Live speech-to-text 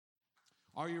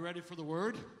Are you ready for the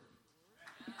word?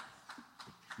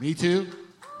 Me too.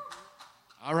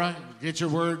 All right, get your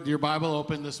word, your Bible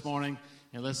open this morning,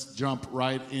 and let's jump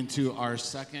right into our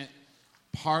second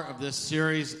part of this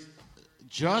series.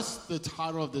 Just the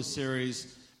title of this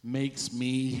series makes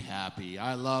me happy.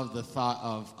 I love the thought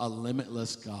of a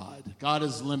limitless God. God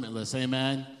is limitless,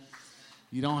 amen?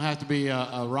 You don't have to be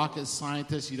a rocket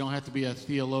scientist. You don't have to be a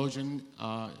theologian.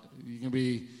 You can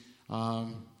be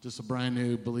just a brand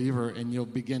new believer, and you'll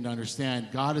begin to understand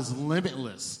God is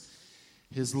limitless.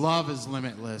 His love is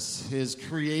limitless. His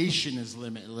creation is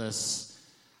limitless.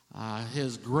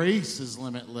 His grace is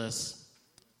limitless.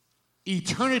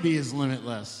 Eternity is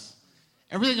limitless.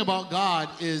 Everything about God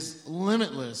is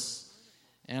limitless.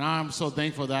 And I'm so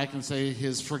thankful that I can say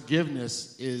his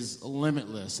forgiveness is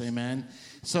limitless. Amen.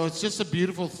 So it's just a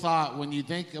beautiful thought when you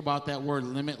think about that word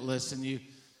limitless. And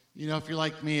you know, if you're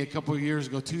like me, a couple of years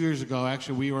ago, 2 years ago,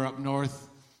 actually, we were up north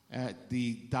at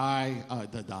the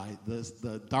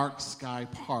Dark Sky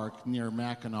Park near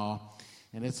Mackinac.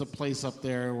 And it's a place up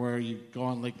there where you go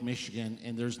on Lake Michigan,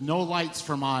 and there's no lights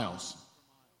for miles.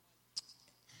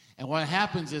 And what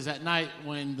happens is at night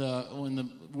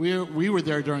we were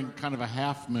there during kind of a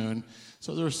half moon,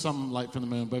 so there's some light from the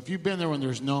moon. But if you've been there when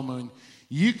there's no moon,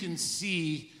 you can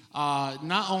see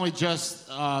not only just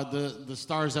the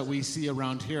stars that we see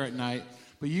around here at night,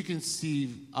 but you can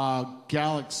see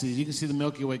galaxies. You can see the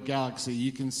Milky Way galaxy.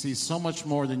 You can see so much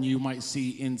more than you might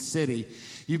see in city.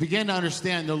 You begin to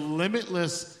understand the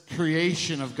limitless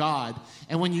creation of God.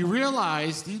 And when you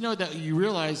realize, do you know that you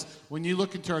realize when you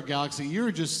look into our galaxy,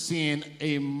 you're just seeing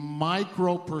a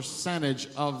micro percentage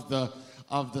of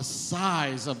the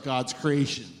size of God's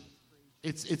creation.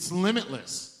 It's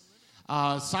limitless.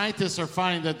 Scientists are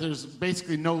finding that there's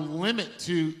basically no limit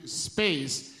to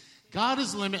space. God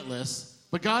is limitless,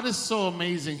 but God is so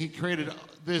amazing. He created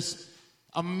this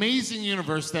amazing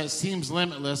universe that seems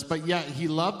limitless, but yet he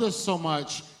loved us so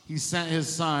much, he sent his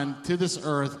son to this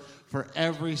earth for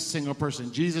every single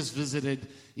person. Jesus visited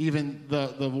even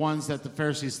the ones that the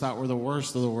Pharisees thought were the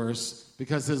worst of the worst,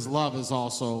 because his love is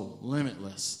also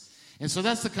limitless. And so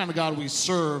that's the kind of God we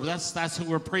serve. That's who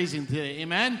we're praising today.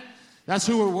 Amen? That's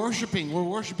who we're worshiping. We're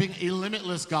worshiping a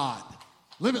limitless God.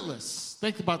 Limitless.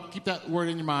 Keep that word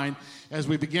in your mind as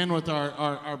we begin with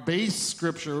our base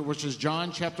scripture, which is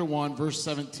John chapter 1, verse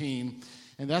 17.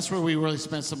 And that's where we really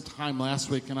spent some time last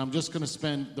week. And I'm just going to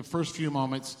spend the first few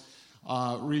moments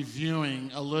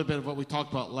reviewing a little bit of what we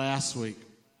talked about last week.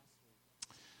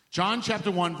 John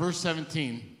chapter 1, verse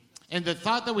 17. And the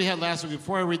thought that we had last week,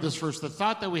 before I read this verse, the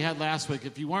thought that we had last week,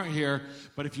 if you weren't here,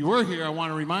 but if you were here, I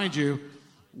want to remind you,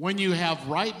 when you have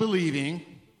right believing,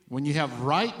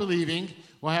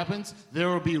 what happens? There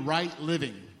will be right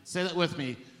living. Say that with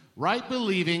me. Right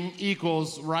believing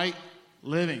equals right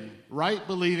living. Right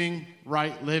believing,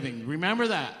 right living. Remember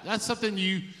that. That's something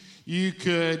you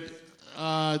could,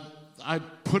 I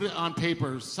put it on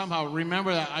paper. Somehow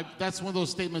remember that. That's one of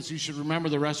those statements you should remember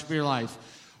the rest of your life.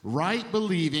 Right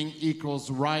believing equals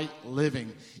right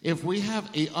living. If we have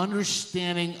an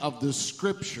understanding of the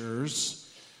scriptures,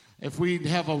 if we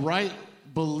have a right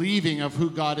believing of who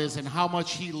God is and how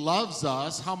much he loves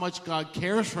us, how much God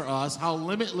cares for us, how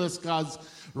limitless God's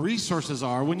resources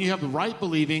are, when you have the right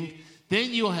believing,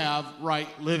 then you'll have right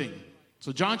living.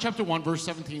 So John chapter 1, verse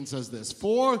 17 says this: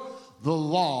 For the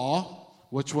law,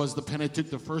 which was the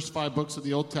Pentateuch, the first 5 books of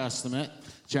the Old Testament,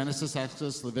 Genesis,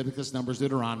 Exodus, Leviticus, Numbers,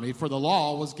 Deuteronomy, for the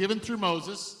law was given through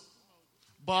Moses,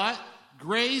 but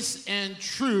grace and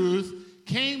truth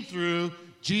came through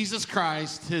Jesus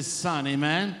Christ, his son.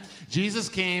 Amen? Jesus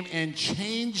came and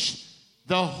changed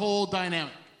the whole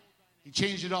dynamic. He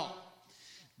changed it all.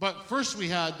 But first we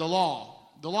had the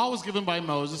law. The law was given by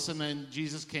Moses, and then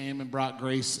Jesus came and brought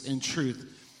grace and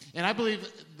truth. And I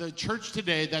believe the church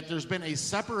today that there's been a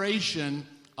separation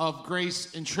of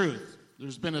grace and truth.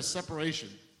 There's been a separation.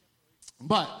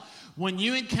 But when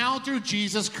you encounter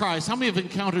Jesus Christ, how many have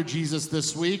encountered Jesus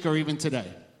this week or even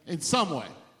today in some way?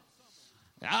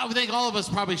 I would think all of us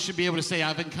probably should be able to say,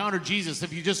 I've encountered Jesus.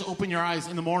 If you just open your eyes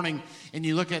in the morning and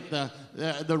you look at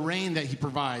the rain that he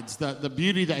provides, the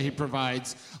beauty that he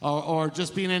provides, or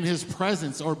just being in his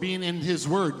presence or being in his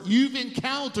word, you've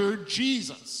encountered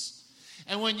Jesus.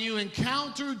 And when you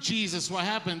encounter Jesus, what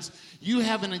happens? You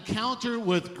have an encounter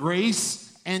with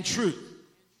grace and truth.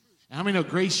 And how many know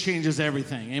grace changes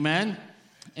everything? Amen?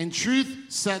 And truth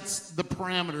sets the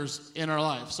parameters in our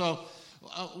life. So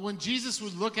when Jesus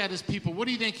would look at his people, what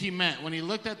do you think he meant? When he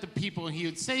looked at the people and he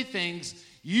would say things,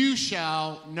 you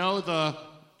shall know the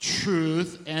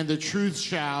truth, and the truth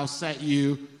shall set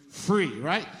you free,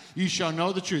 right? You shall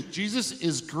know the truth. Jesus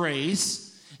is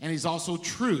grace, and he's also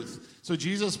truth. So So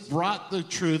Jesus brought the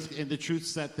truth, and the truth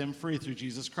set them free through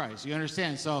Jesus Christ. You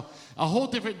understand? So a whole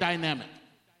different dynamic.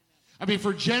 I mean,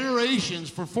 for generations,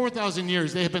 for 4,000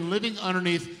 years, they have been living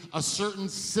underneath a certain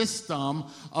system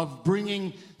of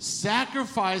bringing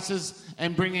sacrifices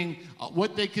and bringing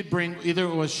what they could bring, either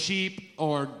it was sheep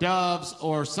or doves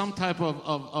or some type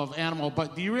of animal.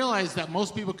 But do you realize that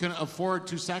most people couldn't afford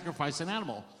to sacrifice an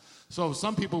animal? So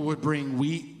some people would bring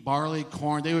wheat, barley,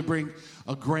 corn. They would bring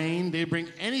a grain. They would bring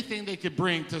anything they could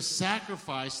bring to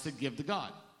sacrifice to give to God.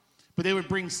 But they would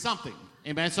bring something.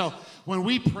 Amen. So when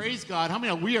we praise God, how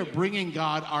many know we are bringing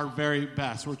God our very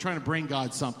best? We're trying to bring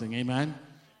God something. Amen.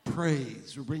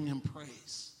 Praise. We're bringing him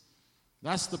praise.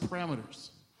 That's the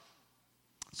parameters.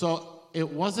 So it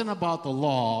wasn't about the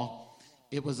law.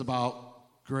 It was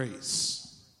about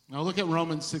grace. Now look at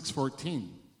Romans 6:14.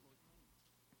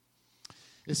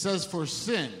 It says, for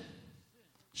sin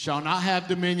shall not have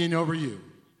dominion over you.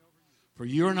 For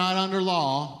you are not under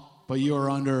law, but you are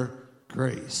under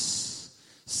grace.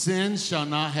 Sin shall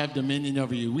not have dominion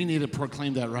over you. We need to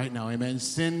proclaim that right now. Amen.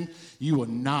 Sin, you will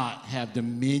not have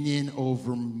dominion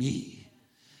over me.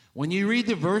 When you read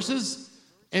the verses,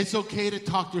 it's okay to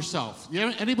talk to yourself.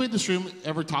 Anybody in this room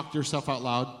ever talk to yourself out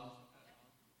loud?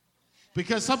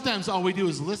 Because sometimes all we do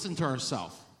is listen to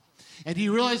ourselves. And do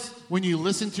you realize when you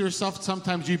listen to yourself,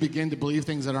 sometimes you begin to believe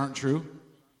things that aren't true?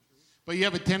 But you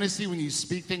have a tendency when you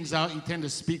speak things out, you tend to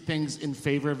speak things in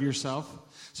favor of yourself.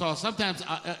 So sometimes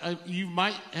you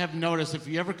might have noticed if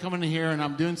you ever come in here and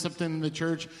I'm doing something in the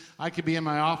church, I could be in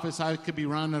my office, I could be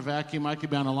running a vacuum, I could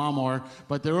be on a lawnmower,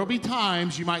 but there will be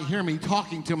times you might hear me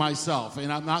talking to myself,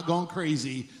 and I'm not going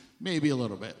crazy, maybe a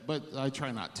little bit, but I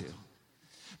try not to.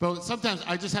 But sometimes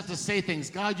I just have to say things.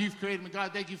 God, you've created me.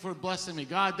 God, thank you for blessing me.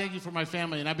 God, thank you for my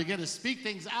family. And I begin to speak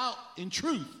things out in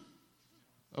truth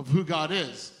of who God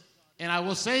is. And I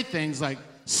will say things like,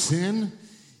 sin,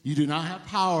 you do not have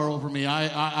power over me.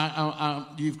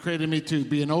 You've created me to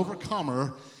be an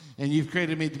overcomer, and you've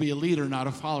created me to be a leader, not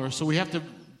a follower. So we have to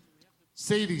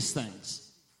say these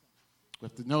things. We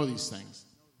have to know these things.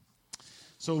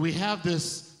 So we have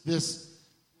this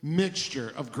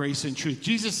mixture of grace and truth.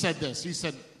 Jesus said this. He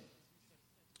said,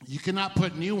 you cannot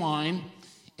put new wine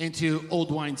into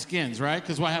old wine skins, right?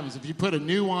 Because what happens if you put a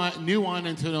new wine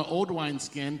into an old wine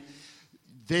skin?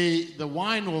 The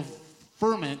wine will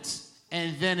ferment,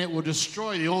 and then it will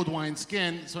destroy the old wine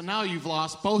skin. So now you've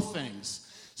lost both things.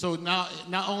 So now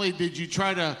not only did you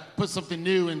try to put something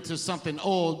new into something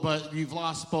old, but you've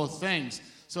lost both things.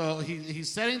 So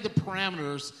he's setting the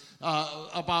parameters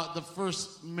about the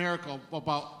first miracle,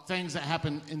 about things that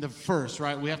happen in the first,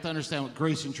 right? We have to understand what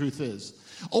grace and truth is.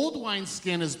 Old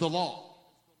wineskin is the law,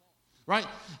 right?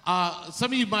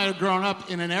 Some of you might have grown up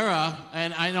in an era,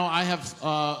 and I know I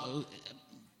have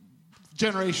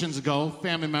generations ago,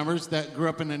 family members that grew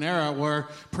up in an era where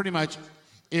pretty much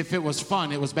if it was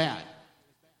fun, it was bad.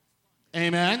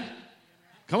 Amen?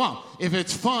 Come on. If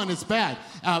it's fun, it's bad.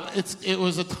 It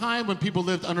was a time when people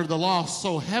lived under the law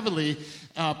so heavily,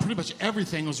 pretty much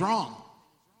everything was wrong,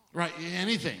 right?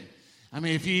 Anything. I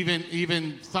mean, if you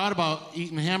even thought about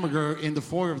eating hamburger in the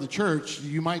foyer of the church,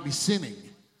 you might be sinning.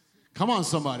 Come on,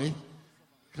 somebody.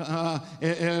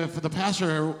 If the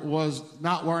pastor was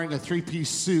not wearing a three-piece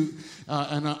suit,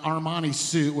 an Armani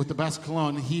suit with the best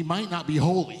cologne, he might not be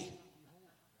holy.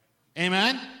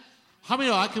 Amen? How many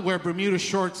know I could wear Bermuda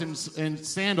shorts and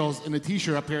sandals and a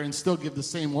T-shirt up here and still give the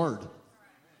same word?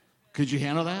 Could you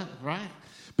handle that? Right?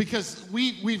 Because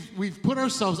we've put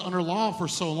ourselves under law for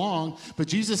so long, but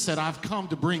Jesus said, I've come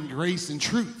to bring grace and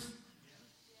truth.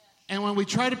 And when we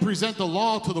try to present the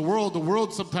law to the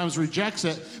world sometimes rejects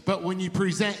it. But when you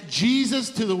present Jesus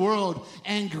to the world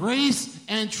and grace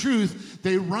and truth,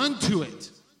 they run to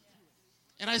it.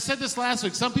 And I said this last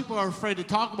week. Some people are afraid to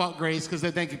talk about grace because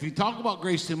they think if you talk about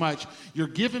grace too much, you're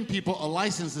giving people a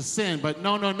license to sin. But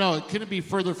no. It couldn't be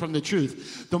further from the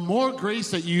truth. The more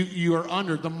grace that you are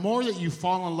under, the more that you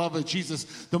fall in love with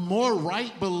Jesus, the more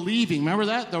right believing. Remember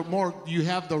that? The more you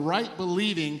have the right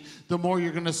believing, the more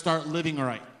you're going to start living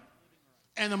right.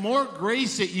 And the more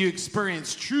grace that you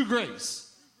experience, true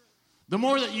grace, the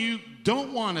more that you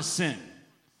don't want to sin,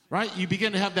 right? You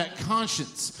begin to have that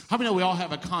conscience. How many know we all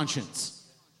have a conscience?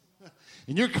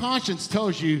 And your conscience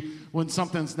tells you when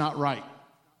something's not right.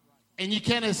 And you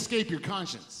can't escape your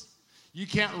conscience. You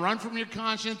can't run from your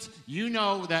conscience. You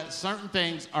know that certain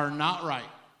things are not right.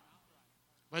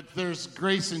 But there's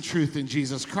grace and truth in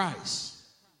Jesus Christ.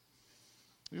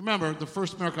 Remember, the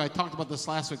first miracle, I talked about this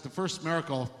last week, the first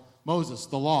miracle, Moses,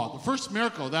 the law. The first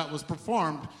miracle that was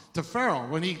performed to Pharaoh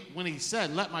when he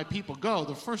said, let my people go,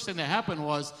 the first thing that happened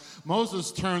was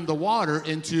Moses turned the water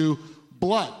into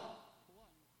blood,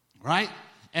 right?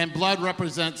 and blood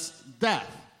represents death.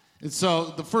 And so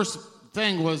the first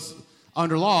thing was,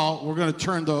 under law, we're going to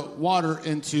turn the water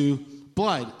into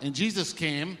blood. And Jesus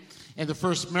came, and the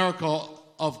first miracle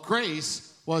of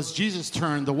grace was Jesus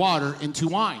turned the water into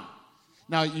wine.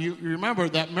 Now, you remember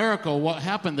that miracle, what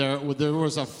happened there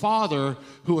was a father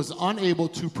who was unable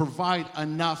to provide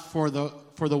enough for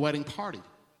the wedding party.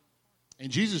 And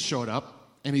Jesus showed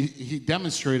up, and he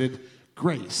demonstrated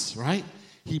grace, right?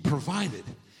 He provided.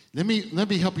 Let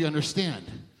me help you understand.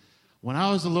 When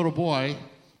I was a little boy,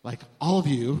 like all of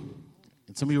you,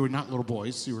 and some of you were not little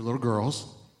boys, you were little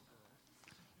girls,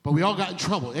 but we all got in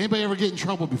trouble. Anybody ever get in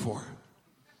trouble before?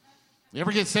 You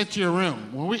ever get sent to your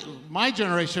room? My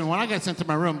generation, when I got sent to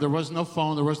my room, there was no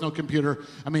phone, there was no computer.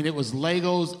 I mean, it was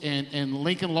Legos and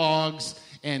Lincoln Logs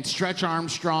and Stretch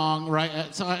Armstrong,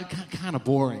 right? So kind of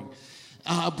boring.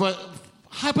 But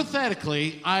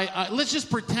hypothetically, let's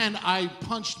just pretend I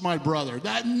punched my brother.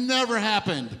 That never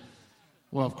happened.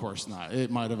 Well, of course not. It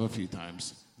might have a few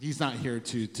times. He's not here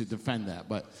to defend that.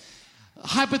 But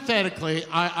hypothetically,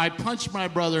 I punched my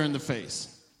brother in the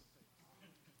face.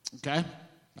 Okay?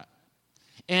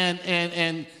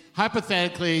 And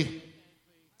hypothetically,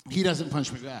 he doesn't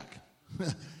punch me back.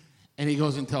 And he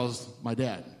goes and tells my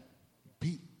dad,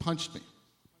 Pete punched me.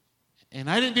 And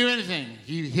I didn't do anything.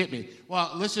 He hit me.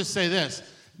 Well, let's just say this.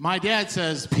 My dad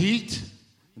says, Pete,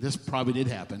 this probably did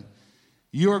happen,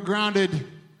 you are grounded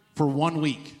for 1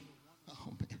 week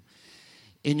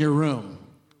in your room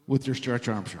with your Stretch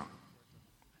Armstrong.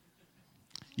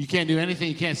 You can't do anything.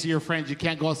 You can't see your friends. You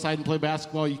can't go outside and play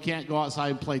basketball. You can't go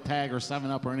outside and play tag or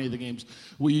 7-Up or any of the games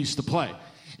we used to play.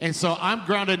 And so I'm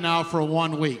grounded now for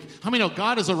 1 week. How many know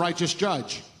God is a righteous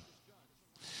judge?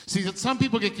 See, some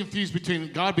people get confused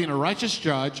between God being a righteous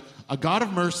judge, a God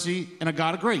of mercy, and a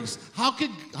God of grace. How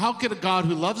could a God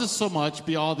who loves us so much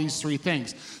be all these three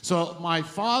things? So my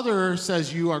father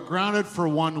says you are grounded for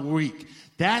 1 week.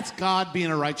 That's God being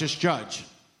a righteous judge.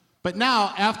 But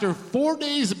now, after 4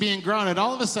 days of being grounded,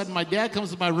 all of a sudden my dad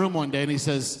comes to my room one day and he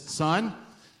says, son,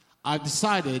 I've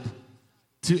decided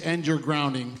to end your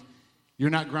grounding.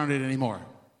 You're not grounded anymore.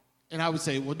 And I would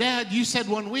say, well, Dad, you said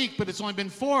 1 week, but it's only been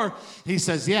 4. He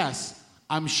says, yes,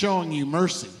 I'm showing you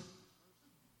mercy.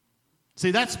 See,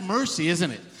 that's mercy,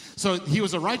 isn't it? So he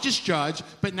was a righteous judge,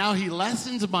 but now he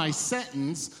lessens my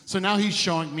sentence, so now he's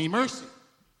showing me mercy.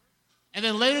 And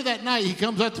then later that night, he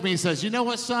comes up to me and says, you know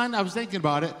what, son? I was thinking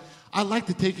about it. I'd like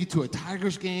to take you to a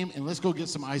Tigers game, and let's go get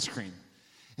some ice cream.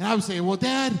 And I would say, well,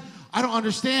 Dad, I don't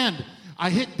understand. I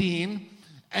hit Dean,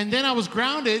 and then I was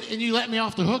grounded, and you let me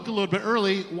off the hook a little bit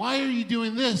early. Why are you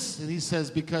doing this? And he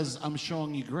says, because I'm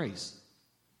showing you grace.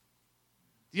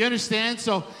 Do you understand?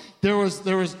 So there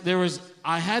was.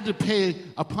 I had to pay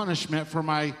a punishment for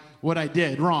what I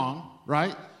did wrong,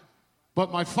 right?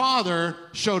 But my father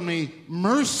showed me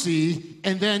mercy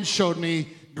and then showed me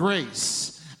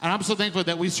grace. And I'm so thankful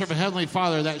that we serve a heavenly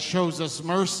Father that shows us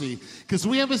mercy, because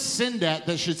we have a sin debt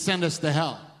that should send us to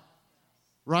hell,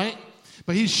 right?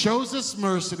 But he shows us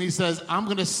mercy, and he says, I'm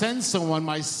going to send someone,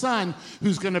 my son,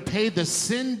 who's going to pay the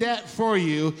sin debt for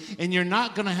you, and you're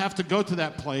not going to have to go to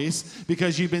that place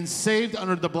because you've been saved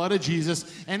under the blood of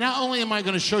Jesus. And not only am I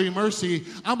going to show you mercy,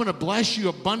 I'm going to bless you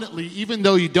abundantly, even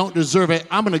though you don't deserve it.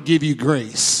 I'm going to give you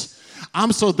grace.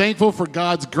 I'm so thankful for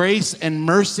God's grace and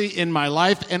mercy in my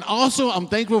life, and also I'm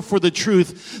thankful for the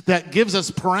truth that gives us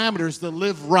parameters to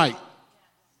live right.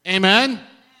 Amen?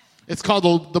 It's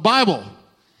called the Bible.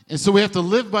 And so we have to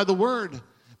live by the word.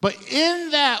 But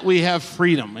in that we have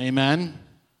freedom. Amen.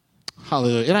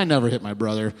 Hallelujah. And I never hit my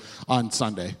brother on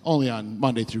Sunday. Only on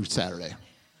Monday through Saturday.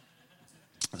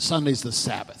 Sunday's the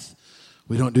Sabbath.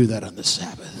 We don't do that on the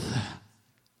Sabbath.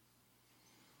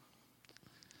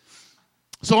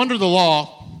 So under the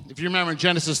law, if you remember in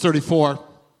Genesis 34,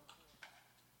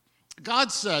 God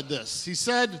said this. He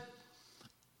said,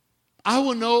 I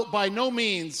will by no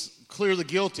means clear the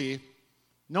guilty.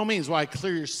 No means will I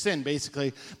clear your sin,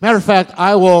 basically. Matter of fact,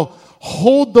 I will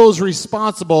hold those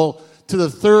responsible to the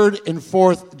third and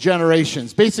fourth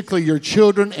generations. Basically, your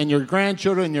children and your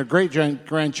grandchildren and your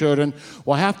great-grandchildren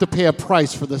will have to pay a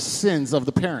price for the sins of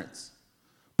the parents.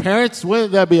 Parents,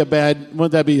 wouldn't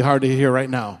that be hard to hear right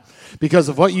now? Because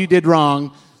of what you did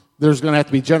wrong, there's going to have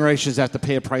to be generations that have to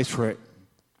pay a price for it.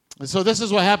 And so this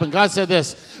is what happened. God said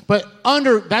this, but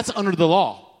that's under the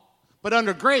law. But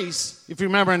under grace, if you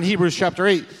remember in Hebrews chapter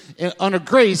 8, under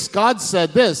grace, God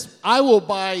said this, I will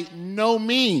by no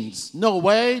means, no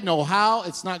way, no how,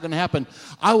 it's not going to happen.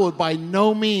 I will by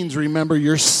no means remember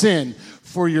your sin.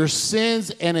 For your sins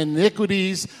and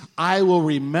iniquities, I will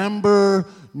remember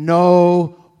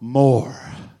no more.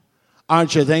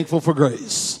 Aren't you thankful for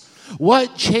grace?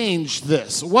 What changed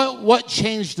this? What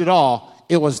changed it all?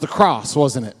 It was the cross,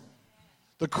 wasn't it?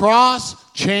 The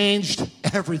cross changed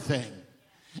everything.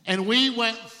 And we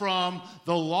went from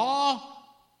the law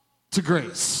to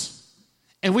grace.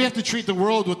 And we have to treat the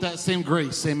world with that same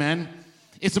grace, amen?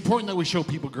 It's important that we show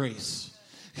people grace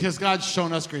because God's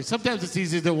shown us grace. Sometimes it's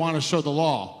easy to want to show the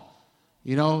law.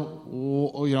 We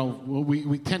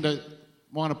tend to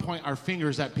want to point our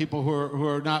fingers at people who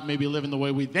are not maybe living the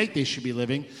way we think they should be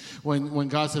living when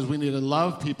God says we need to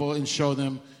love people and show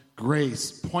them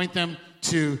grace. Point them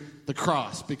to the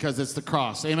cross because it's the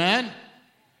cross. Amen?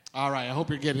 All right, I hope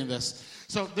you're getting this.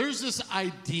 So there's this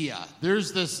idea.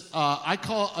 There's this, I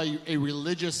call it a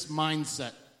religious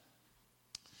mindset.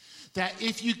 That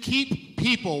if you keep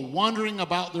people wondering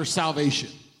about their salvation,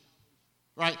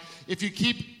 right? If you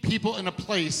keep people in a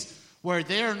place where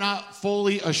they are not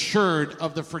fully assured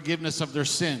of the forgiveness of their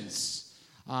sins,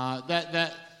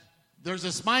 that there's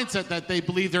this mindset that they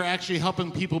believe they're actually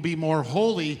helping people be more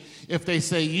holy if they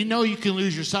say, you can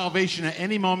lose your salvation at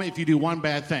any moment if you do one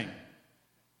bad thing.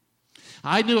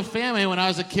 I knew a family when I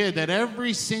was a kid that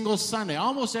every single Sunday,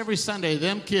 almost every Sunday,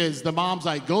 the mom's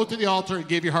like, go to the altar and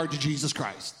give your heart to Jesus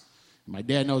Christ. My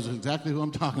dad knows exactly who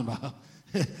I'm talking about.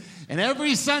 And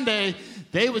every Sunday,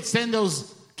 they would send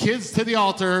those kids to the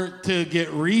altar to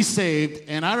get re-saved.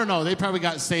 And I don't know, they probably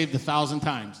got saved 1,000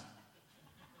 times.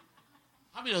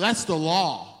 I mean, that's the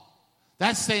law.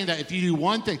 That's saying that if you do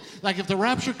one thing, like if the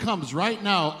rapture comes right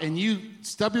now and you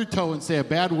stub your toe and say a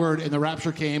bad word and the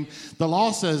rapture came, the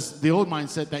law says, the old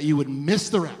mindset, that you would miss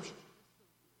the rapture.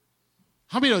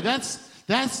 How many know that's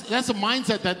a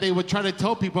mindset that they would try to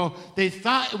tell people. They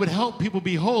thought it would help people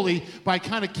be holy by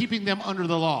kind of keeping them under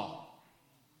the law.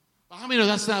 But how many know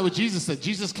that's not what Jesus said?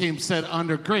 Jesus said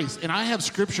under grace. And I have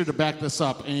scripture to back this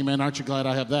up. Amen. Aren't you glad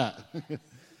I have that?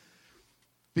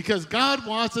 Because God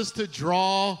wants us to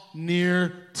draw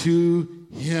near to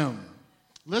him.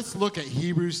 Let's look at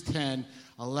Hebrews 10,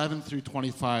 11 through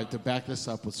 25 to back this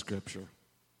up with scripture.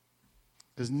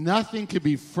 Because nothing could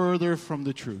be further from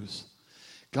the truth.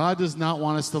 God does not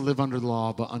want us to live under the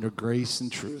law, but under grace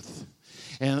and truth.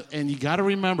 And you got to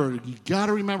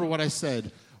remember what I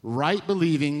said. Right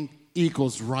believing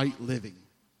equals right living.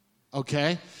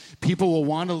 Okay? People will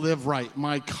want to live right.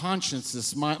 My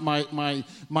conscience, my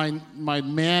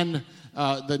man,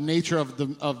 the nature of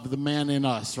the man in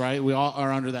us, right? We all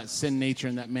are under that sin nature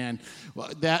in that man.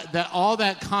 That all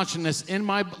that consciousness in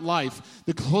my life,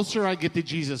 the closer I get to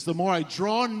Jesus, the more I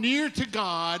draw near to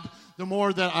God, the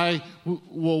more that I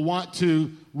will want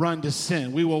to run to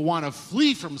sin. We will want to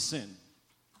flee from sin.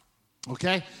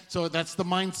 Okay? So that's the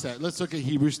mindset. Let's look at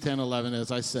Hebrews 10, 11,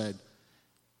 as I said.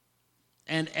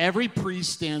 And every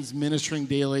priest stands ministering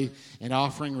daily and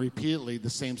offering repeatedly the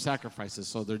same sacrifices.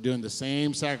 So they're doing the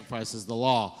same sacrifices, the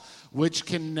law, which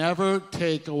can never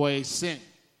take away sin.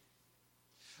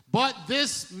 But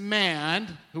this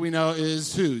man, who we know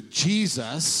is who?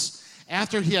 Jesus,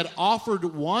 after he had offered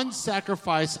one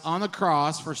sacrifice on the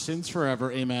cross for sins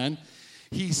forever, amen,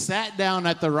 he sat down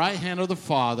at the right hand of the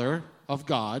Father of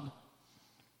God.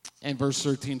 And verse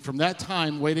 13, from that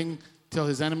time, waiting till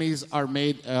his enemies are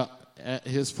made at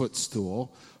his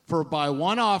footstool. For by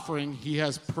one offering he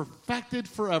has perfected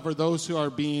forever those who are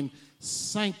being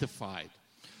sanctified.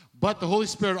 But the Holy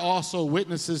Spirit also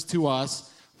witnesses to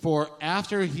us, for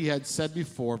after he had said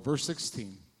before, verse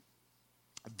 16,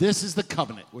 this is the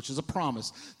covenant, which is a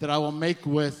promise, that I will make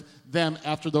with them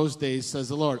after those days, says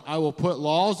the Lord. I will put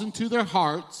laws into their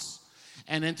hearts,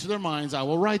 and into their minds I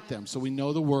will write them. So we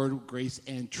know the word, grace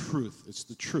and truth. It's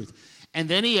the truth. And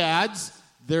then he adds,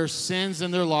 their sins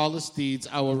and their lawless deeds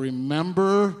I will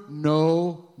remember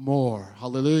no more.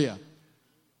 Hallelujah.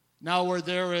 Now where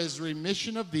there is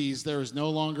remission of these, there is no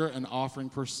longer an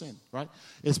offering for sin, right?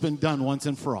 It's been done once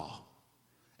and for all.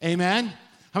 Amen?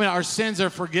 I mean, our sins are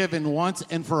forgiven once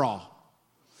and for all.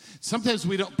 Sometimes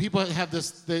people have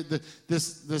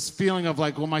this feeling of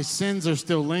like, well, my sins are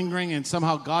still lingering and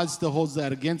somehow God still holds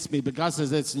that against me. But God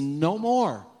says it's no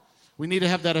more. We need to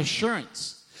have that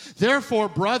assurance. Therefore,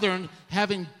 brethren,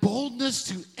 having boldness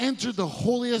to enter the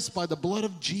holiest by the blood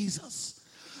of Jesus,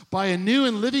 by a new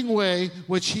and living way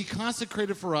which he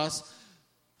consecrated for us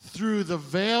through the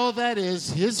veil that is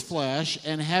his flesh,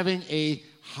 and having a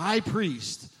high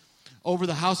priest over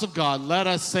the house of God, let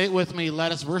us, say it with me,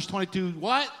 let us, verse 22,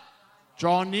 what?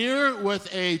 Draw near with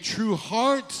a true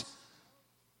heart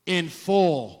in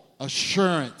full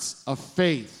assurance of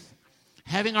faith,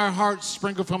 having our hearts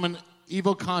sprinkled from an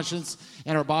evil conscience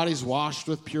and our bodies washed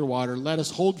with pure water. Let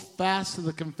us hold fast to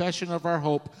the confession of our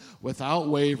hope without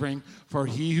wavering, for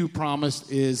he who promised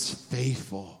is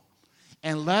faithful.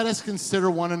 And let us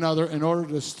consider one another in order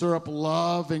to stir up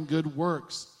love and good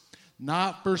works,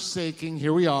 not forsaking,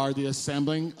 here we are, the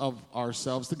assembling of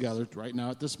ourselves together right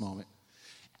now at this moment,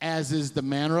 as is the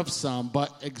manner of some,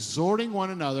 but exhorting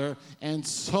one another, and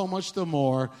so much the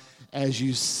more as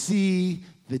you see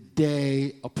the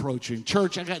day approaching.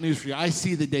 Church, I got news for you. I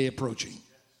see the day approaching.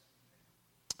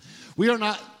 We are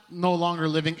no longer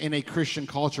living in a Christian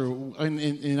culture,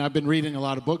 and I've been reading a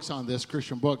lot of books on this,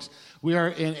 Christian books. We are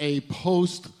in a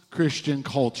post-Christian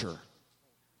culture.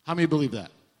 How many believe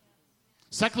that?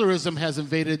 Secularism has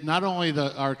invaded not only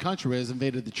our country, it has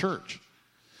invaded the church.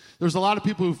 There's a lot of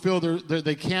people who feel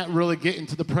they can't really get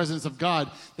into the presence of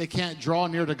God. They can't draw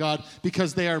near to God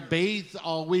because they are bathed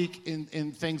all week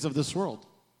in things of this world.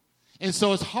 And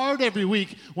so it's hard every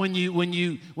week when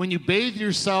you bathe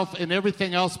yourself in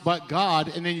everything else but God,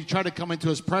 and then you try to come into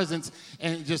His presence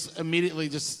and just immediately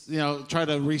try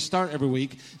to restart every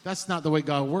week. That's not the way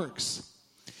God works.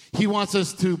 He wants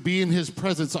us to be in His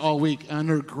presence all week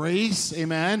under grace,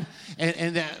 amen?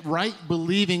 And that right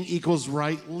believing equals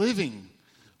right living.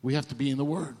 We have to be in the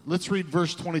Word. Let's read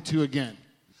verse 22 again.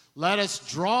 Let us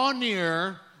draw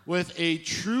near with a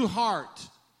true heart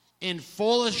in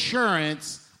full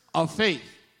assurance of faith.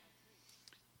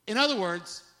 In other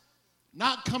words,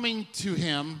 not coming to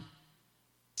Him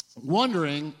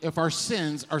wondering if our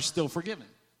sins are still forgiven.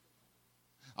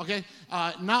 Okay?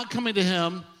 Not coming to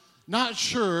Him not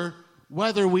sure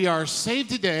whether we are saved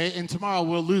today and tomorrow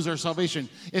we'll lose our salvation.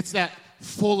 It's that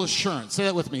full assurance. Say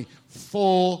that with me.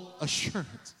 Full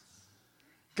assurance.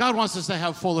 God wants us to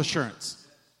have full assurance.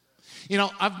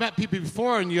 I've met people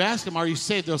before, and you ask them, are you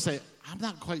saved? They'll say, I'm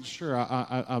not quite sure.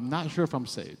 I'm not sure if I'm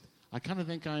saved. I kind of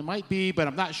think I might be, but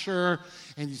I'm not sure.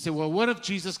 And you say, well, what if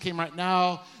Jesus came right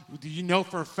now? Do you know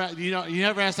for a fact? You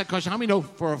never ask that question. How many know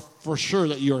for sure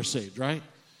that you are saved, right?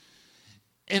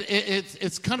 And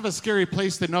it's kind of a scary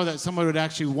place to know that someone would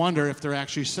actually wonder if they're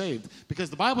actually saved. Because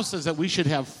the Bible says that we should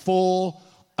have full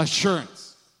assurance.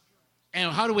 And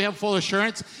how do we have full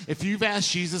assurance? If you've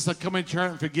asked Jesus to come into your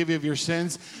heart and forgive you of your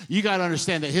sins, you got to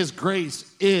understand that His grace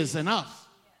is enough.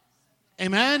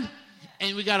 Amen?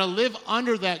 And we got to live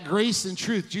under that grace and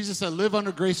truth. Jesus said, live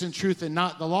under grace and truth and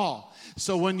not the law.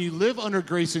 So when you live under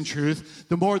grace and truth,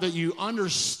 the more that you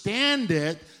understand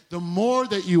it, the more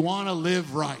that you want to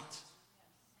live right.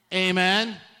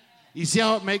 Amen? You see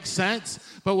how it makes sense?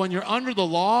 But when you're under the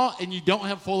law and you don't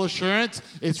have full assurance,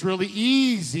 it's really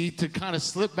easy to kind of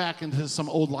slip back into some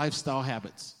old lifestyle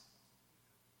habits.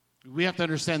 We have to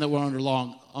understand that we're under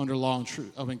long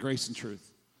truth, grace and truth.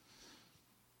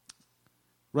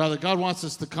 Rather, God wants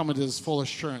us to come into His full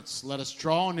assurance. Let us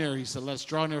draw near, He said, let us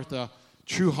draw near with a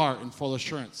true heart and full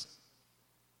assurance.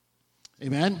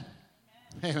 Amen?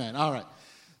 Amen. All right.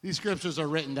 These scriptures are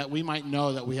written that we might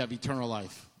know that we have eternal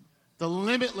life. The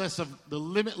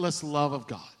limitless love of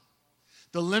God.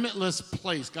 The limitless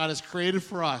place God has created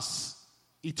for us.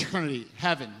 Eternity,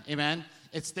 heaven. Amen?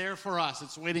 It's there for us.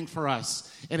 It's waiting for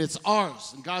us. And it's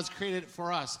ours. And God's created it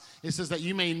for us. It says that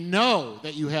you may know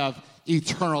that you have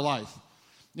eternal life.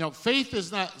 Faith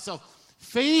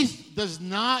does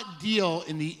not deal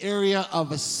in the area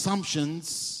of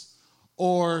assumptions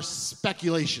or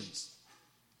speculations.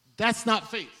 That's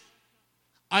not faith.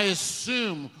 I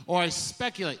assume or I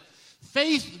speculate.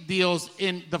 Faith deals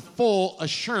in the full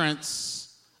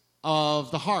assurance of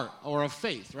the heart or of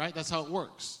faith, right? That's how it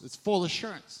works. It's full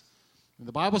assurance. And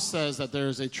the Bible says that there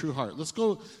is a true heart. Let's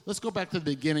go back to the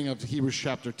beginning of Hebrews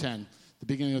chapter 10, the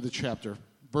beginning of the chapter,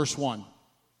 verse 1.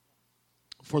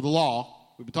 For the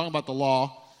law, we've been talking about the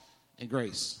law and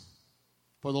grace.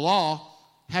 For the law,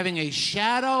 having a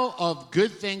shadow of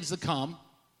good things to come,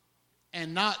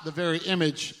 and not the very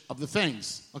image of the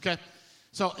things. Okay?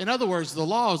 So, in other words, the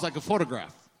law is like a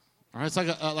photograph. All right? It's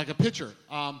like a picture.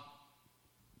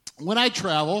 When I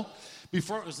travel,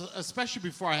 especially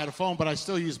before I had a phone, but I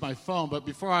still use my phone, but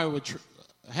before I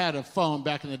had a phone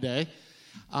back in the day,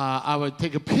 I would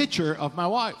take a picture of my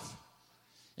wife.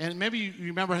 And maybe you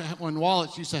remember when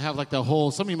wallets used to have like the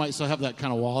whole, some of you might still have that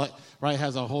kind of wallet, right? It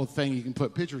has a whole thing you can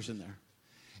put pictures in there.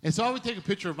 And so I would take a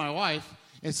picture of my wife.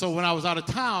 And so when I was out of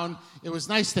town, it was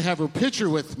nice to have her picture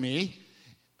with me.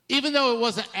 Even though it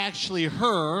wasn't actually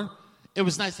her, it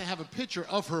was nice to have a picture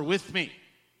of her with me.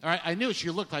 All right? I knew what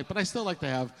she looked like, but I still like to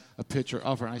have a picture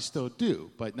of her, and I still do.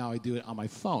 But now I do it on my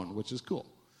phone, which is cool.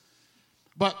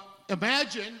 But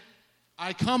imagine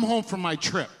I come home from my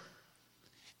trip,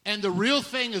 and the real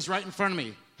thing is right in front of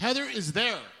me. Heather is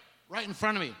there, right in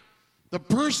front of me. The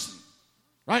person,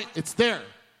 right, it's there.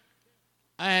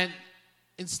 And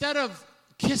instead of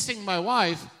kissing my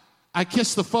wife, I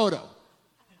kiss the photo.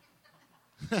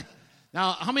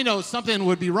 Now, how many know something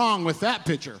would be wrong with that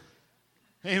picture?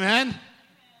 Amen?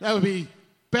 That would be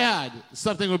bad.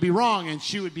 Something would be wrong, and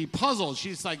she would be puzzled.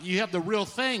 She's like, you have the real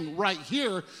thing right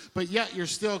here, but yet you're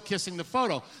still kissing the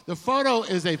photo. The photo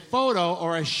is a photo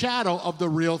or a shadow of the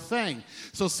real thing.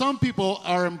 So some people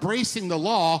are embracing the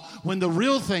law when the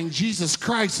real thing, Jesus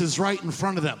Christ, is right in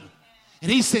front of them.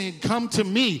 And he's saying, come to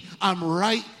me. I'm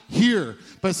right here.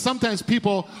 But sometimes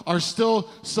people are still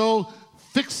so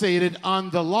fixated on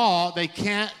the law, they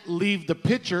can't leave the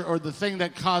picture or the thing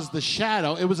that caused the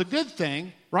shadow. It was a good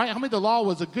thing, right? How many the law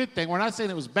was a good thing? We're not saying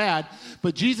it was bad,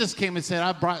 but Jesus came and said,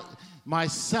 I brought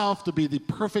myself to be the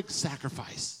perfect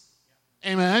sacrifice.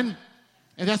 Amen?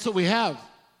 And that's what we have.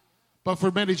 But for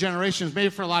many generations, maybe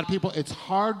for a lot of people, it's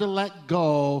hard to let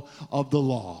go of the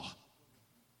law.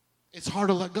 It's hard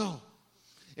to let go.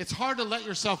 It's hard to let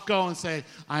yourself go and say,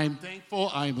 I'm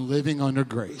thankful I'm living under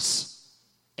grace.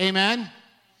 Amen?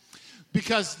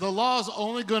 Because the law is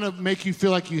only going to make you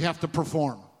feel like you have to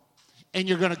perform. And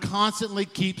you're going to constantly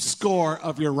keep score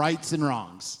of your rights and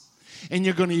wrongs. And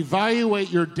you're going to evaluate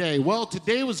your day. Well,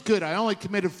 today was good. I only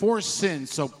committed 4 sins,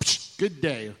 so good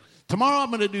day. Tomorrow I'm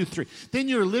going to do 3. Then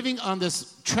you're living on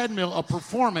this treadmill of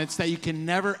performance that you can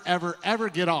never, ever, ever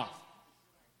get off.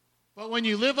 But when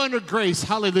you live under grace,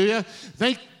 hallelujah,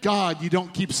 thank God you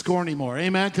don't keep score anymore.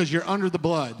 Amen? Because you're under the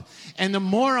blood. And the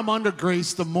more I'm under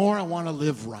grace, the more I want to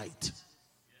live right.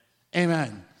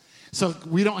 Amen. So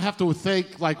we don't have to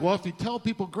think like, well, if you tell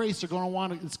people grace, they're going to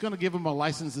want to, it's going to give them a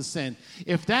license to sin.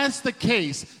 If that's the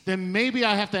case, then maybe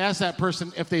I have to ask that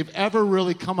person if they've ever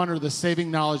really come under the saving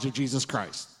knowledge of Jesus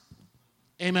Christ.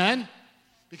 Amen?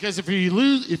 Because if you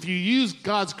use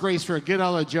God's grace for a get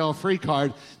out of jail free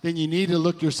card, then you need to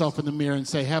look yourself in the mirror and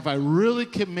say, have I really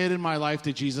committed my life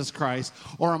to Jesus Christ?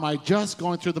 Or am I just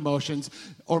going through the motions?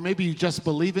 Or maybe you just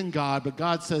believe in God, but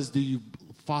God says, do you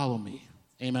follow me?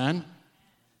 Amen?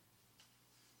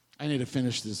 I need to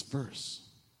finish this verse.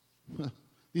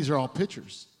 These are all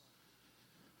pictures.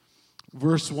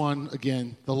 Verse 1,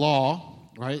 again, the law,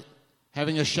 right?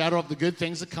 Having a shadow of the good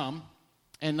things to come,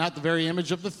 and not the very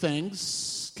image of the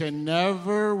things, can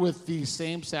never with these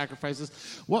same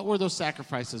sacrifices. What were those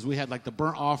sacrifices? We had like the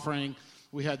burnt offering,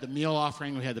 we had the meal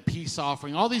offering, we had the peace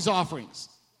offering, all these offerings,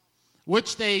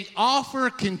 which they offer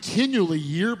continually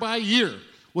year by year,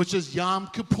 which is Yom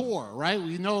Kippur, right?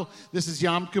 We know this is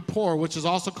Yom Kippur, which is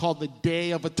also called the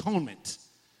Day of Atonement.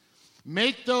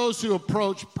 Make those who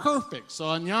approach perfect. So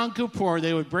on Yom Kippur,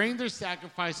 they would bring their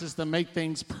sacrifices to make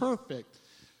things perfect.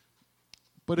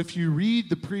 But if you read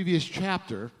the previous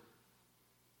chapter,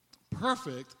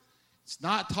 perfect, it's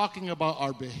not talking about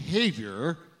our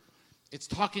behavior. It's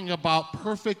talking about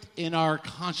perfect in our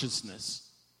consciousness.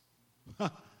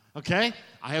 Okay?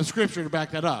 I have scripture to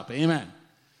back that up. Amen.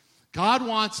 God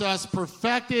wants us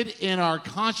perfected in our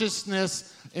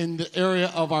consciousness in the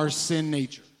area of our sin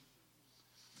nature.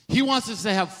 He wants us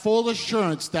to have full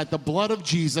assurance that the blood of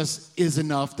Jesus is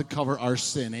enough to cover our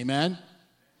sin. Amen?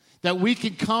 That we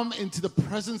can come into the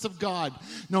presence of God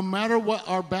no matter what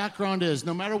our background is,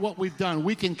 no matter what we've done.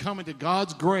 We can come into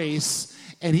God's grace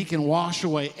and he can wash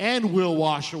away and will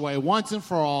wash away once and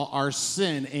for all our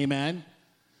sin. Amen?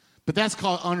 But that's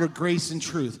called under grace and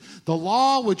truth. The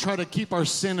law would try to keep our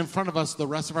sin in front of us the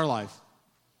rest of our life.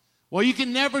 Well, you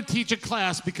can never teach a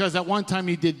class because at one time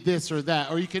you did this or that.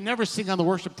 Or you can never sing on the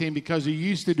worship team because you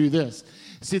used to do this.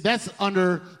 See, that's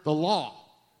under the law.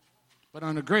 But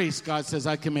under grace, God says,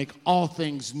 I can make all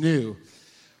things new.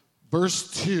 Verse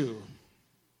 2,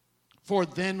 for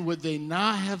then would they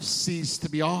not have ceased to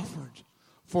be offered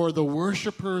for the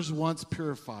worshipers once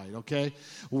purified, okay?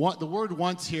 The word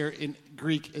once here in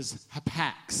Greek is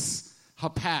hapax.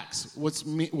 Hapax,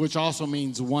 which also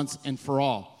means once and for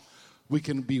all. We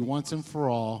can be once and for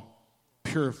all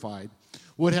purified.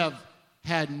 Would have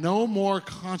had no more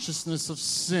consciousness of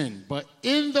sin. But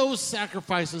in those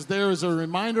sacrifices, there is a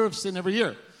reminder of sin every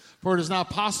year. For it is not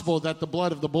possible that the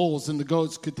blood of the bulls and the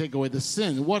goats could take away the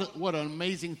sin. What an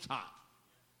amazing thought.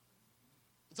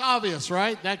 It's obvious,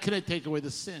 right? That couldn't take away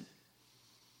the sin.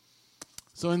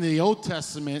 So in the Old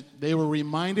Testament, they were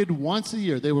reminded once a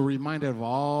year, they were reminded of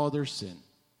all their sin.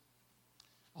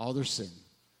 All their sin.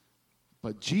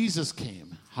 But Jesus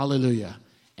came, hallelujah,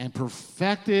 and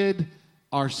perfected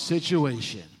our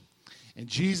situation. And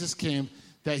Jesus came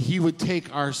that he would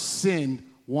take our sin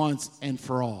once and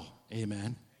for all.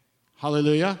 Amen.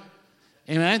 Hallelujah.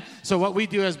 Amen. So what we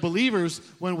do as believers,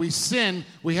 when we sin,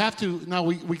 we have to, now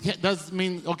we can't, doesn't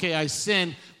mean, okay, I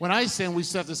sin. When I sin, we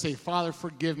still have to say, Father,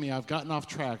 forgive me. I've gotten off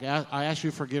track. I ask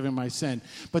you to forgive me my sin.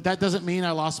 But that doesn't mean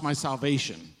I lost my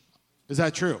salvation. Is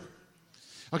that true?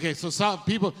 Okay, so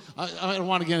people, I don't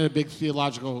want to get into a big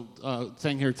theological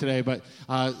thing here today, but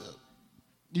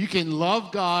You can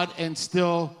love God and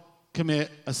still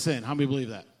commit a sin. How many believe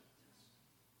that?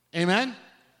 Amen?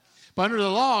 But under the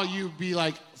law, you'd be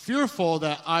like fearful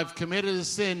that I've committed a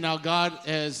sin. Now God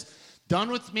has done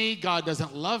with me. God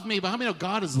doesn't love me. But how many know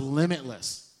God is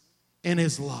limitless in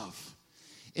his love,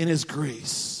 in his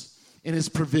grace, in his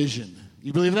provision?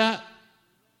 You believe that?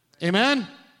 Amen?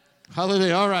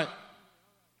 Hallelujah. All right.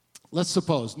 Let's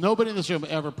suppose, nobody in this room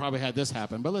ever probably had this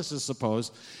happen, but let's just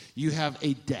suppose you have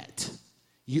a debt.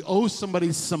 You owe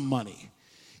somebody some money.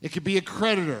 It could be a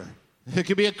creditor. It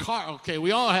could be a car. Okay,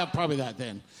 we all have probably that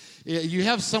then. You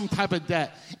have some type of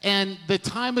debt, and the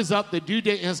time is up. The due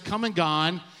date has come and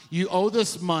gone. You owe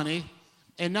this money,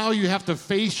 and now you have to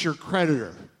face your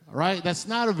creditor, right? That's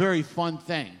not a very fun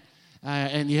thing,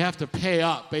 and you have to pay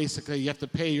up, basically. You have to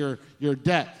pay your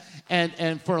debt.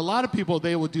 And for a lot of people,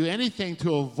 they will do anything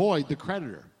to avoid the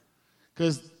creditor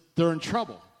because they're in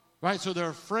trouble, right? So they're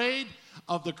afraid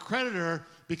of the creditor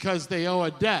because they owe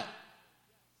a debt.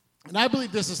 And I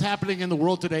believe this is happening in the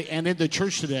world today and in the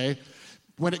church today.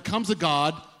 When it comes to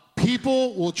God,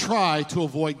 people will try to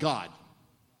avoid God.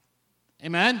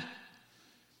 Amen?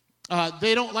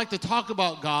 They don't like to talk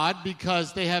about God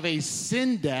because they have a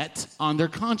sin debt on their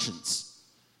conscience.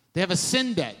 They have a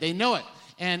sin debt. They know it.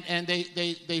 And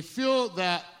they feel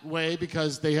that way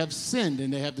because they have sinned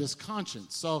and they have this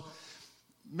conscience. So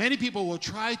many people will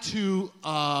try to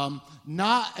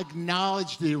not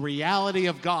acknowledge the reality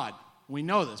of God. We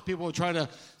know this. People will try to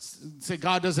say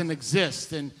God doesn't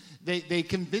exist, and they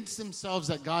convince themselves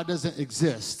that God doesn't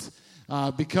exist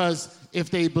because if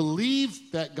they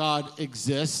believe that God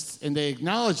exists and they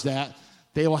acknowledge that,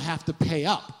 they will have to pay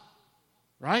up,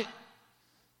 right?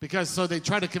 Because so they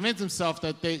try to convince themselves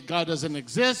that God doesn't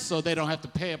exist, so they don't have to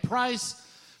pay a price.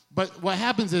 But what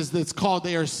happens is it's called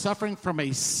they are suffering from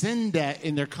a sin debt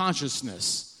in their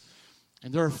consciousness,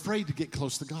 and they're afraid to get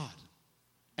close to God.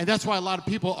 And that's why a lot of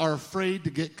people are afraid to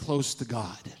get close to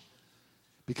God.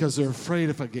 Because they're afraid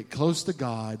if I get close to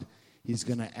God, he's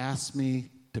going to ask me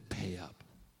to pay up.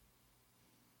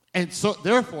 And so,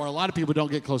 therefore, a lot of people don't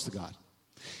get close to God.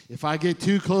 If I get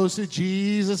too close to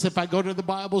Jesus, if I go to the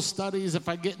Bible studies, if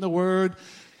I get in the Word,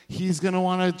 he's going to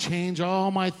want to change all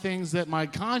my things that my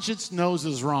conscience knows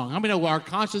is wrong. How many know our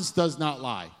conscience does not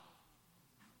lie?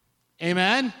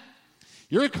 Amen?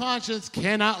 Your conscience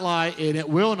cannot lie, and it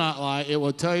will not lie. It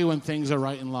will tell you when things are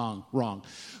right and wrong.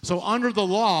 So under the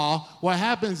law, what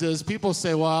happens is people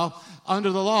say, well, under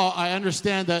the law, I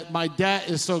understand that my debt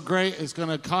is so great, it's going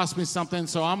to cost me something,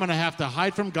 so I'm going to have to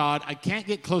hide from God. I can't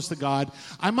get close to God.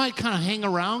 I might kind of hang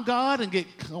around God and get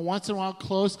once in a while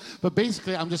close, but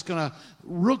basically I'm just going to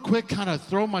real quick kind of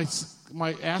throw my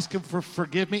ask him for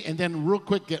forgive me, and then real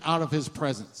quick get out of his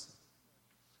presence.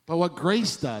 But what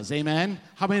grace does, amen?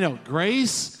 How many know?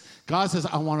 Grace, God says,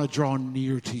 I want to draw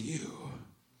near to you.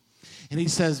 And he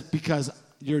says, because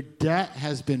your debt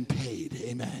has been paid,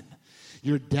 amen.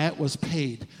 Your debt was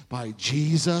paid by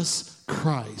Jesus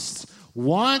Christ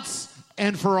once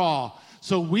and for all.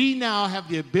 So we now have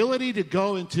the ability to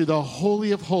go into the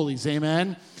Holy of Holies,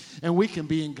 amen? And we can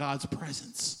be in God's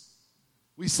presence.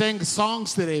 We sang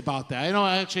songs today about that. I know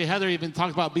actually Heather even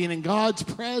talked about being in God's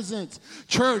presence.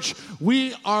 Church,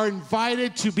 we are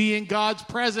invited to be in God's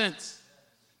presence.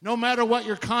 No matter what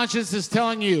your conscience is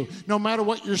telling you, no matter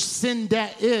what your sin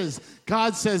debt is,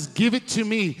 God says, give it to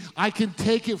me. I can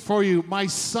take it for you. My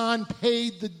son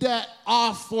paid the debt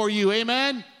off for you.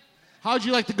 Amen? How would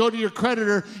you like to go to your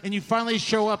creditor and you finally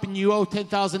show up and you owe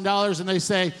 $10,000 and they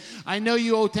say, I know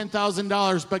you owe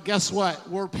 $10,000, but guess what?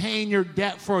 We're paying your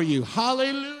debt for you.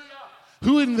 Hallelujah.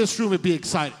 Who in this room would be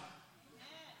excited?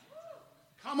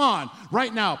 Come on,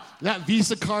 right now, that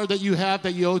Visa card that you have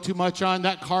that you owe too much on,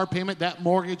 that car payment, that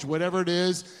mortgage, whatever it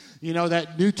is, you know,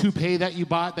 that new toupee that you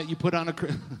bought that you put on a,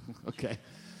 okay,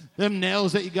 them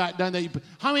nails that you got done that you,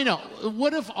 how many know,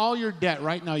 what if all your debt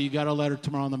right now, you got a letter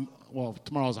tomorrow,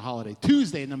 tomorrow's a holiday,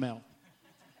 Tuesday in the mail.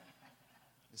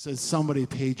 It says somebody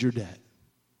paid your debt.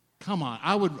 Come on,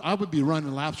 I would be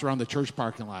running laps around the church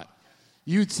parking lot.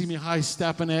 You'd see me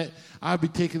high-stepping it. I'd be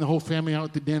taking the whole family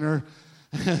out to dinner.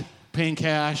 Paying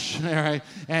cash, all right,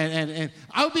 and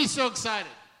I would be so excited.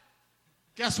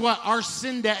 Guess what? Our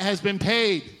sin debt has been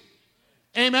paid.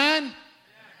 Amen?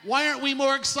 Why aren't we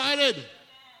more excited?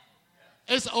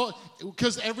 It's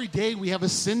because every day we have a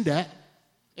sin debt.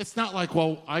 It's not like,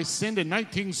 well, I sinned in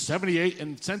 1978,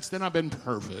 and since then I've been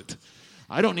perfect.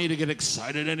 I don't need to get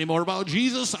excited anymore about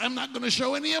Jesus. I'm not going to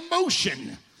show any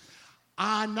emotion.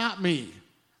 Not me.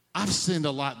 I've sinned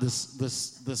a lot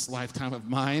this lifetime of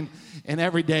mine, and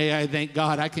every day I thank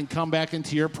God I can come back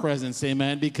into your presence,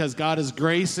 amen, because God is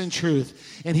grace and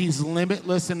truth, and he's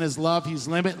limitless in his love. He's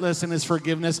limitless in his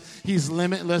forgiveness. He's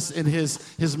limitless in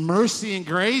his mercy and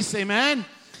grace, amen,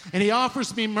 and he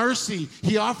offers me mercy.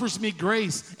 He offers me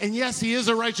grace, and yes, he is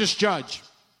a righteous judge.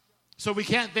 So we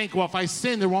can't think, well, if I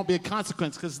sin, there won't be a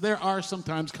consequence, because there are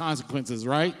sometimes consequences,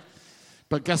 right?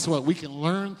 But guess what? We can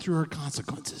learn through our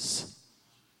consequences.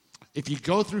 If you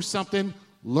go through something,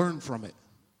 learn from it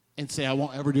and say, I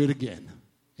won't ever do it again.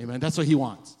 Amen. That's what he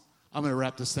wants. I'm going to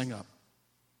wrap this thing up.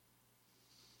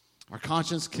 Our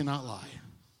conscience cannot lie.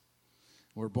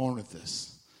 We're born with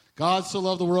this. God so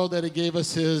loved the world that he gave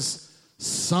us his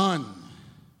son.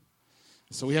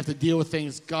 So we have to deal with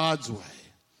things God's way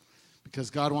because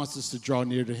God wants us to draw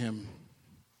near to him.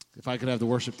 If I could have the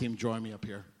worship team join me up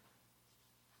here.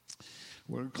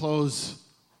 We're going to close.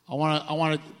 I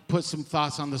want to put some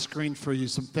thoughts on the screen for you,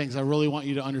 some things I really want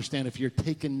you to understand. If you're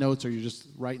taking notes or you're just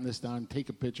writing this down, take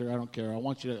a picture, I don't care. I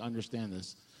want you to understand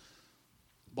this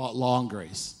about law and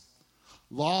grace.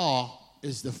 Law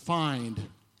is defined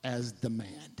as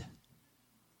demand,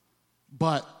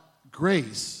 but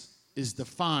grace is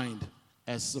defined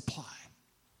as supply.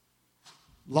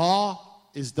 Law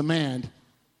is demand,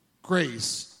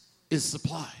 grace is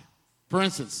supply. For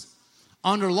instance,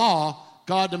 under law,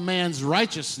 God demands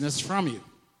righteousness from you.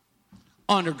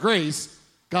 Under grace,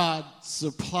 God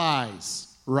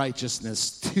supplies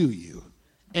righteousness to you.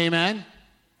 Amen?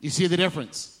 You see the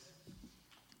difference?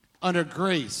 Under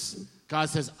grace, God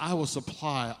says, I will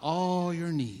supply all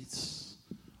your needs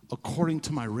according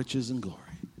to my riches and glory.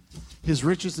 His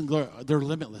riches and glory, they're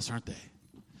limitless, aren't they?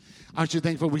 Aren't you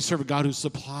thankful we serve a God who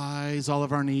supplies all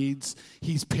of our needs?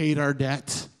 He's paid our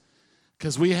debt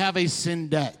because we have a sin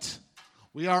debt.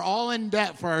 We are all in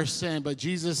debt for our sin, but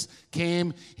Jesus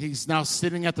came. He's now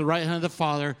sitting at the right hand of the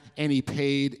Father, and he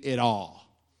paid it all.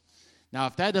 Now,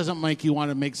 if that doesn't make you want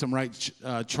to make some right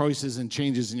choices and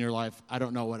changes in your life, I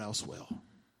don't know what else will.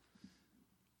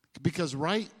 Because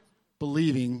right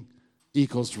believing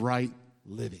equals right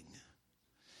living.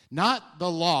 Not the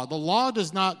law. The law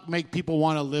does not make people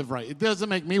want to live right. It doesn't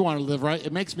make me want to live right.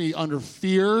 It makes me under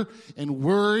fear and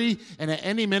worry. And at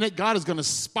any minute, God is going to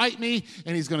spite me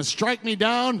and he's going to strike me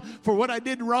down for what I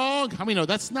did wrong. How many know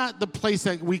that's not the place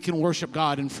that we can worship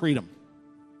God in freedom?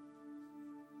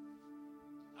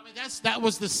 I mean, that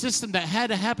was the system that had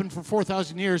to happen for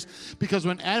 4,000 years because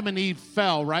when Adam and Eve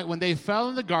fell, right? When they fell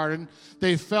in the garden,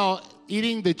 they fell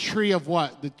eating the tree of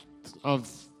what?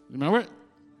 Remember it?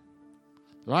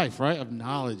 Life, right? Of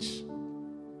knowledge.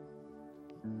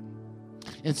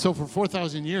 And so for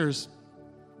 4,000 years,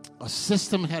 a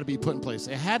system had to be put in place.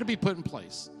 It had to be put in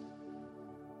place.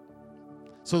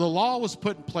 So the law was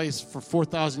put in place for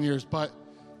 4,000 years, but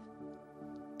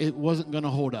it wasn't going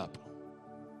to hold up.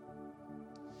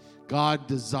 God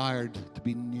desired to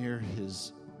be near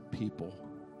his people.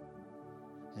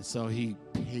 And so he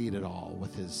paid it all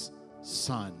with his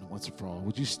son once and for all.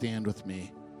 Would you stand with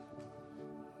me?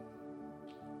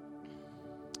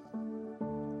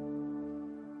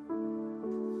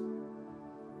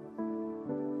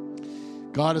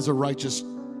 God is a righteous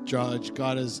judge.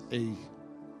 God is a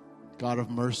God of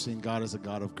mercy, and God is a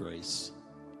God of grace.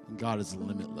 And God is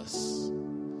limitless.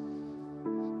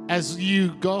 As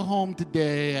you go home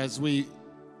today, as we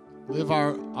live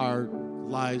our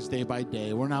lives day by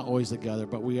day, we're not always together,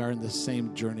 but we are in the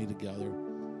same journey together.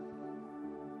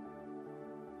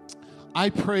 I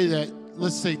pray that,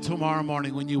 let's say tomorrow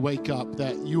morning when you wake up,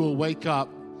 that you will wake up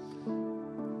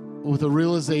with a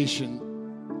realization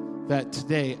that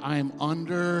today I am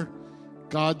under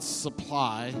God's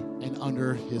supply and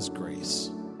under his grace.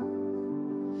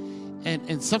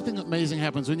 And something amazing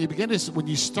happens when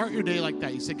you start your day like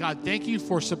that. You say, God, thank you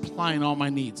for supplying all my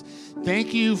needs.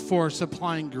 Thank you for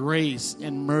supplying grace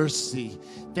and mercy.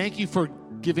 Thank you for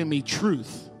giving me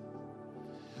truth.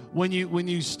 When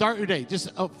you start your day,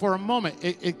 just for a moment,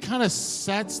 it kind of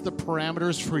sets the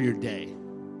parameters for your day.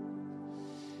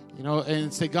 You know,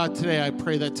 and say, God, today I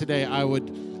pray that today I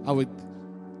would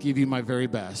give you my very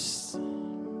best.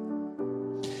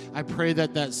 I pray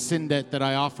that sin debt that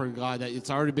I offer, God, that it's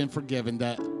already been forgiven,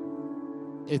 that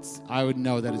I would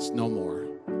know that it's no more.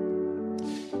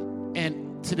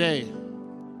 And today,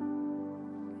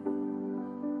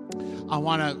 I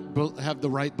want to have the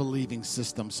right believing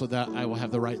system so that I will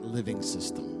have the right living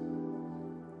system.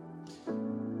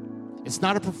 It's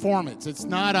not a performance. It's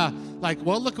not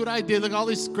well, look what I did. Look, all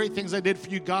these great things I did for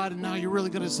you, God, and now you're really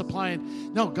going to supply it.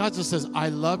 No, God just says, I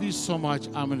love you so much,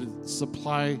 I'm going to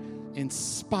supply in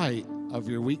spite of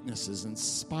your weaknesses, in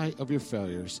spite of your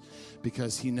failures,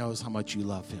 because he knows how much you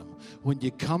love him. When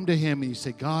you come to him and you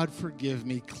say, God, forgive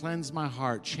me, cleanse my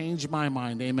heart, change my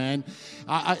mind, amen.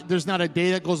 There's not a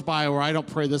day that goes by where I don't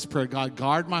pray this prayer. God,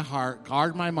 guard my heart,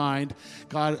 guard my mind.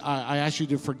 God, I ask you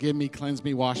to forgive me, cleanse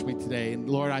me, wash me today. And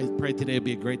Lord, I pray today will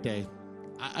be a great day.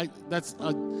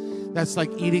 That's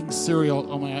like eating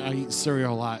cereal. Oh my, I eat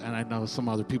cereal a lot, and I know some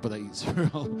other people that eat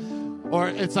cereal. Or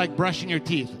it's like brushing your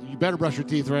teeth. You better brush your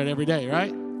teeth right every day,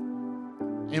 right?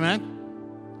 Amen?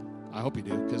 I hope you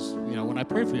do, because, when I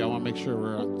pray for you, I want to make sure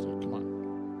we're on. So come on.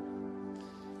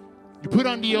 You put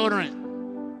on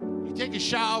deodorant. You take a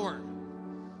shower.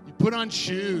 You put on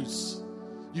shoes.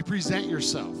 You present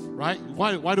yourself, right?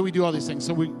 Why do we do all these things?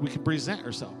 So we can present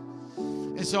ourselves.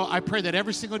 And so I pray that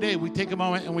every single day we take a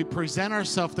moment and we present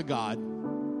ourselves to God.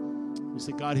 We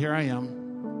say, God, here I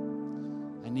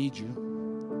am. I need you.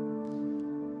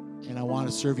 And I want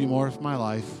to serve you more with my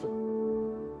life.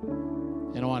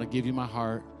 And I want to give you my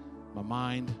heart, my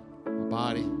mind, my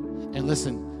body. And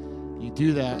listen, you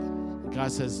do that, and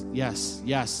God says, yes,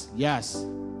 yes, yes.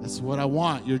 This is what I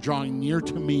want. You're drawing near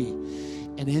to me.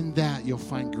 And in that, you'll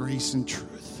find grace and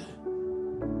truth.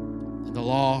 And the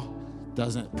law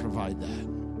doesn't provide that.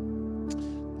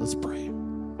 Let's pray.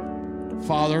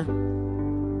 Father,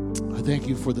 I thank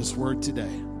you for this word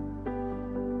today.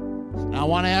 And I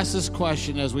want to ask this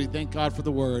question as we thank God for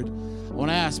the word. I want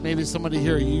to ask, maybe somebody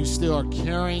here, you still are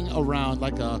carrying around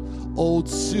like a old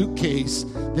suitcase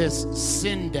this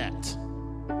sin debt.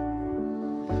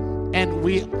 And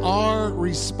we are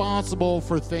responsible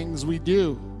for things we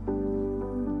do.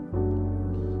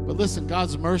 But listen,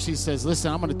 God's mercy says, listen,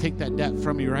 I'm going to take that debt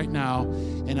from you right now,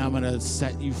 and I'm going to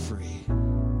set you free.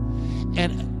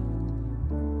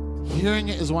 And hearing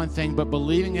it is one thing, but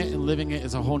believing it and living it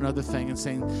is a whole other thing. And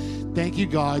saying, thank you,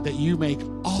 God, that you make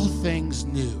all things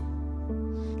new.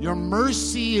 Your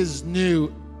mercy is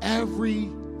new every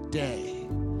day.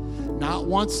 Not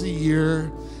once a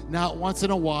year, not once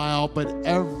in a while, but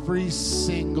every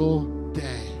single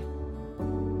day.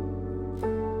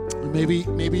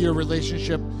 Maybe your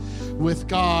relationship with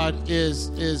God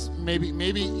is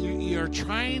maybe you're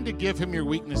trying to give him your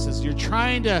weaknesses. You're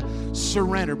trying to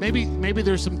surrender. Maybe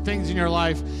there's some things in your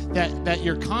life that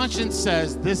your conscience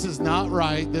says, this is not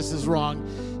right, this is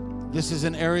wrong. This is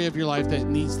an area of your life that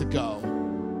needs to go.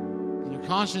 And your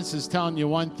conscience is telling you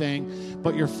one thing,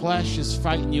 but your flesh is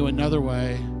fighting you another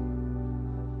way.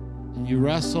 And you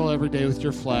wrestle every day with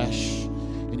your flesh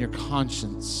and your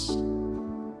conscience.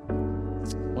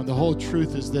 When the whole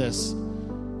truth is this,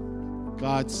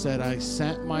 God said, I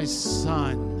sent my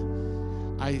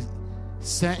son. I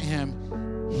sent him.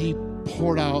 He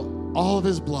poured out all of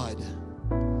his blood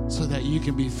so that you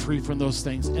can be free from those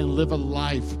things and live a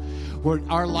life where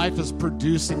our life is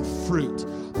producing fruit.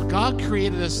 God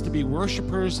created us to be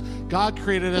worshipers. God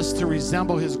created us to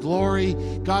resemble his glory.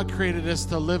 God created us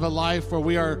to live a life where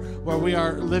we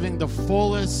are living the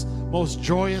fullest, most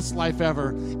joyous life ever.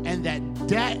 And that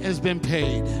debt has been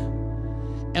paid.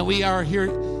 And we are here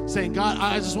saying, God,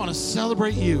 I just want to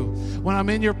celebrate you. When I'm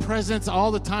in your presence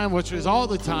all the time, which is all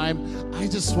the time, I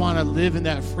just want to live in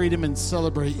that freedom and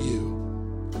celebrate you.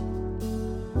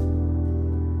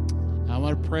 I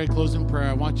want to pray a closing prayer.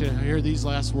 I want you to hear these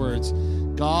last words.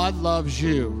 God loves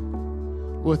you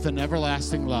with an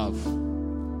everlasting love,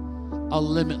 a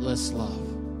limitless love.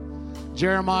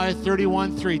 Jeremiah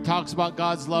 31:3 talks about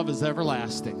God's love is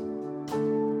everlasting.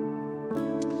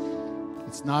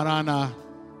 It's not on a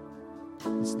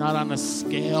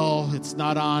scale. It's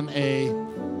not on a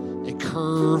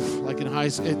curve like in high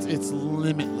school. It's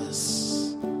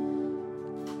limitless.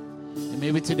 And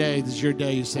maybe today this is your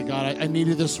day. You say, God, I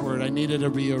needed this word. I needed to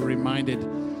be reminded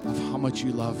of how much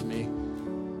you love me.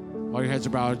 While your heads are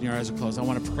bowed and your eyes are closed, I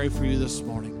want to pray for you this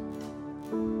morning.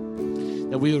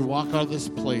 That we would walk out of this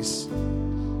place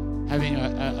having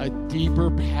a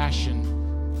deeper passion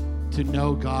to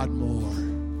know God more.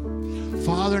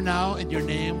 Father, now in your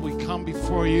name we come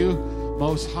before you,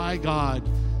 Most High God,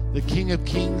 the King of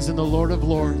Kings and the Lord of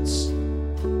Lords.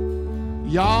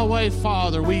 Yahweh,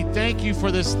 Father, we thank you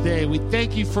for this day. We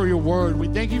thank you for your word. We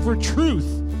thank you for truth.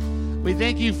 We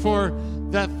thank you for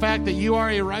the fact that you are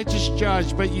a righteous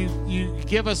judge, but you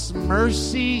give us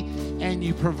mercy and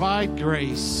you provide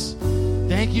grace.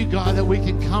 Thank you, God, that we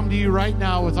can come to you right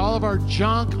now with all of our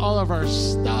junk, all of our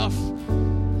stuff,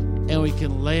 and we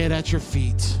can lay it at your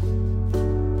feet.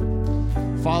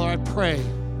 Father, I pray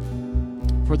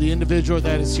for the individual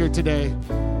that is here today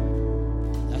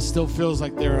that still feels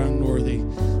like they're unworthy,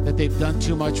 that they've done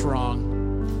too much wrong,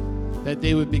 that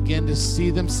they would begin to see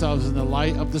themselves in the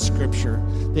light of the Scripture.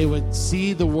 They would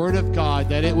see the Word of God,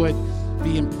 that it would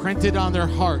be imprinted on their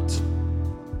heart,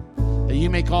 that you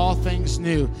make all things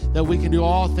new, that we can do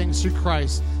all things through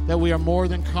Christ, that we are more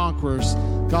than conquerors.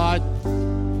 God,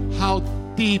 how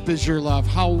deep is your love?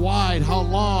 How wide, how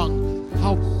long,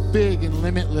 how big and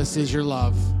limitless is your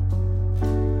love?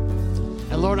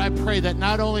 And Lord, I pray that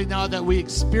not only now that we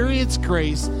experience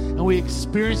grace and we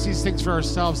experience these things for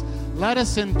ourselves, let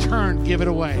us in turn give it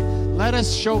away. Let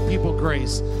us show people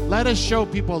grace. Let us show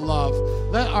people love.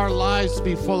 Let our lives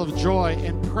be full of joy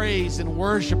and praise and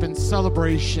worship and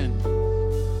celebration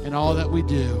in all that we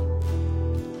do.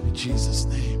 In Jesus'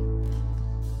 name,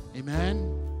 amen.